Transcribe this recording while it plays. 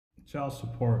Child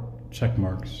support check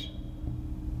marks.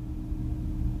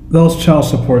 Those child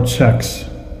support checks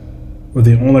were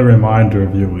the only reminder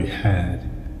of you we had,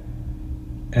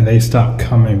 and they stopped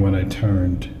coming when I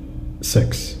turned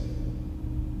 6.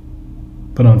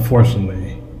 But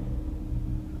unfortunately,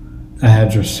 I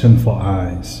had your sinful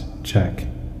eyes, check.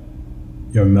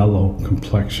 Your mellow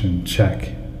complexion, check.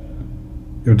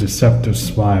 Your deceptive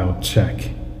smile,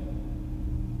 check.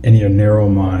 And your narrow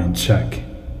mind, check.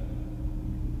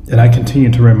 And I continue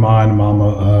to remind Mama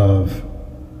of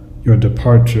your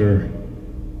departure,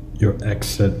 your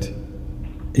exit,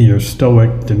 and your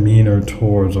stoic demeanor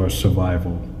towards our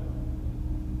survival.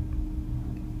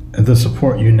 And the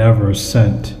support you never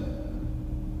sent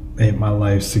made my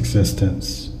life's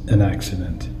existence an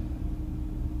accident.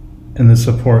 And the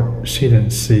support she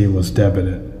didn't see was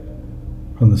debited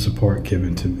from the support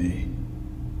given to me.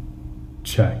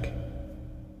 Check.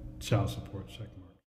 Child support.